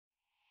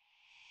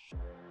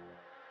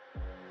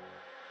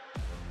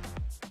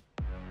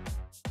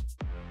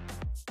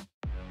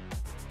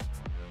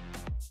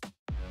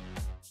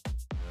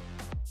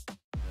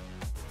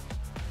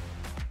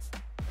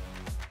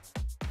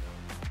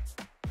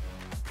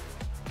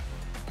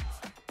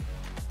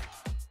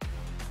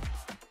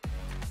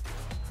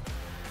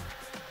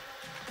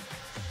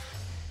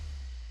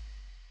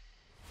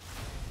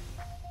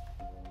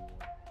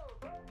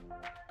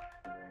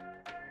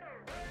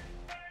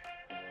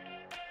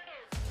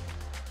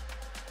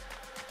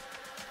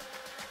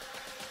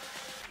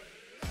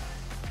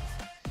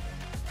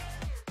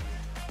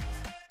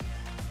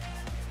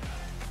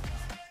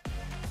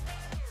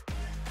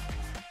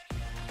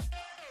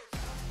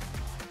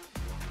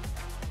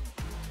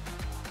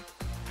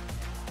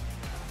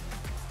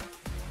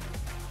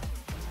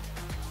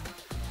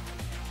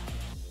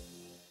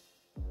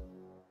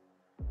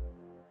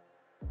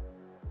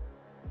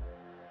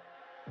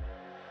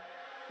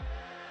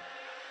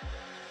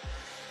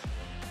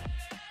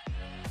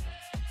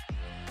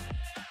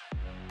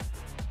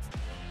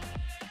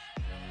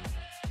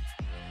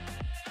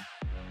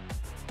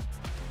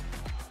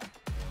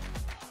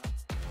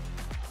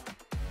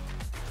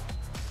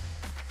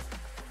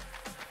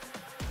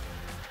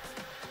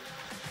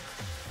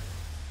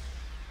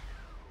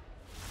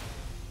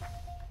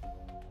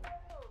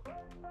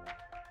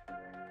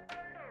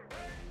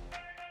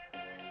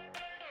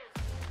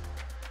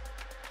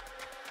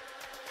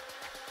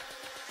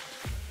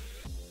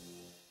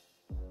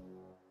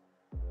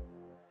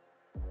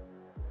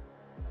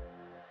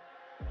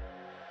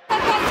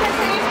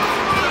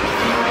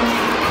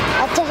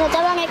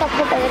सोचा मैं एक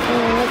फोटो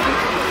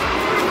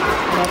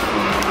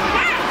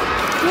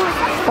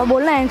तो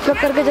बोलना हैंड्स बैक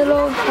करके चलो,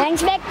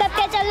 हैंड्स बैक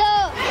करके चलो,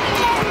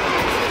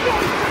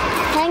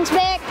 hands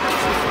back.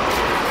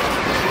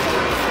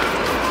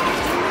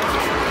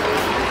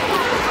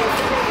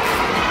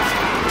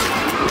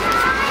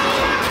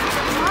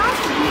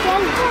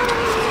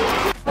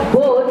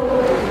 Both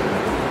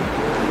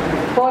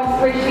for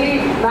especially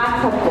math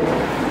subject.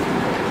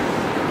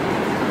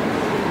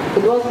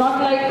 It was not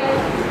like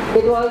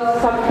it was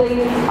something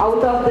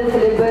out of the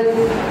syllabus.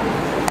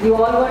 You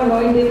all were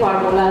knowing the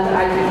formulas,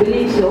 I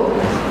believe so.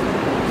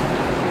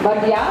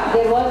 But yeah,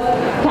 there was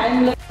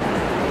time.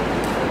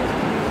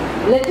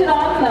 Later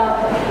on,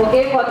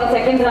 okay, for the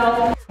second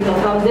round,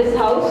 from this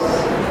house,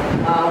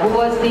 who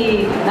was the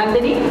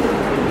Nandini?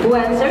 Who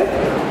answered?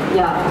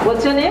 Yeah.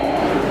 What's your name?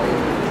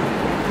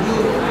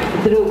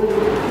 Dhruv.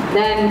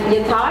 Then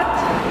Yatharth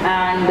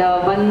and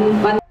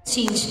one.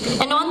 Change.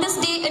 And on this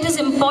day, it is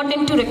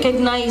important to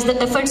recognize the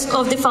efforts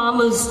of the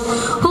farmers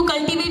who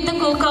cultivate the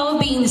cacao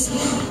beans,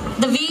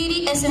 the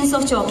very essence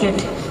of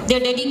chocolate,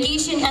 their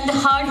dedication and the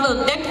hard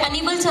work that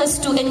enables us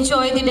to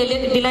enjoy the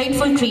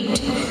delightful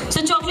treat.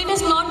 So chocolate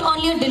is not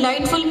only a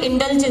delightful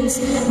indulgence,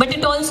 but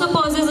it also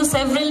possesses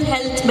several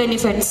health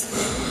benefits.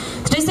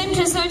 Recent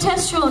research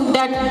has shown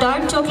that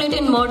dark chocolate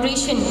in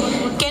moderation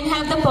can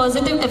have the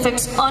positive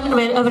effects on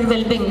our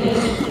well-being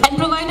and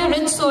provide a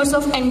rich source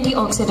of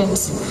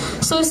antioxidants.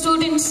 So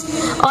students,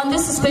 on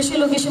this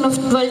special occasion of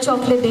World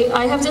Chocolate Day,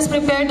 I have just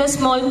prepared a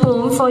small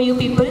poem for you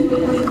people,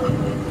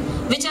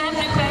 which I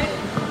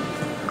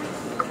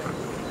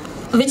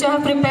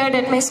have prepared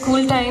at my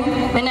school time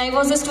when I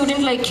was a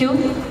student like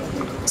you.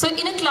 So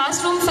in a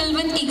classroom filled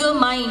with eager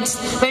minds,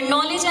 where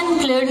knowledge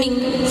and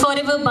learning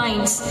forever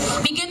binds,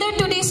 we gather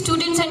today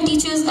students and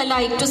teachers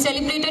alike to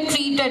celebrate a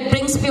treat that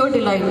brings pure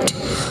delight.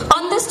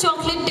 On this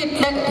chocolate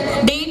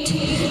date,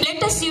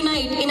 let us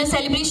unite in a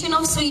celebration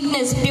of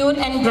sweetness, pure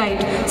and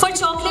bright. For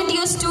chocolate,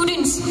 dear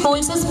students,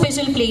 holds a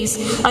special place,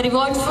 a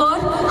reward for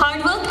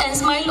hard work and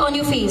smile on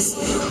your face.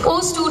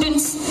 Oh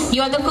students,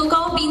 you are the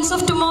cacao beans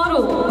of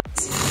tomorrow.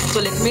 So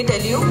let me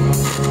tell you,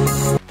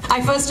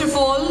 I first of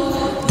all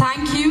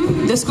thank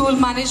you, the school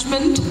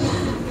management,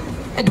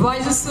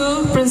 advisor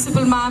sir,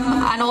 principal ma'am,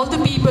 and all the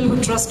people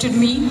who trusted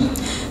me.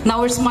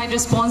 Now it's my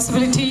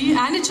responsibility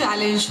and a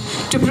challenge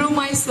to prove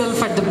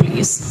myself at the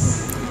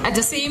place. At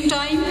the same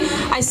time,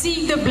 I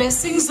seek the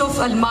blessings of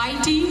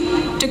Almighty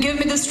to give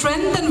me the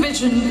strength and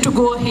vision to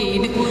go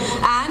ahead.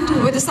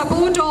 And with the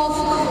support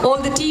of all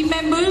the team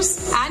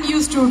members and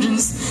you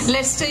students,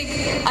 let's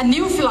take a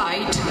new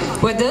flight.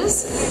 With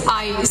this,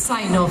 I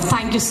sign off.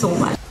 Thank you so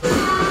much.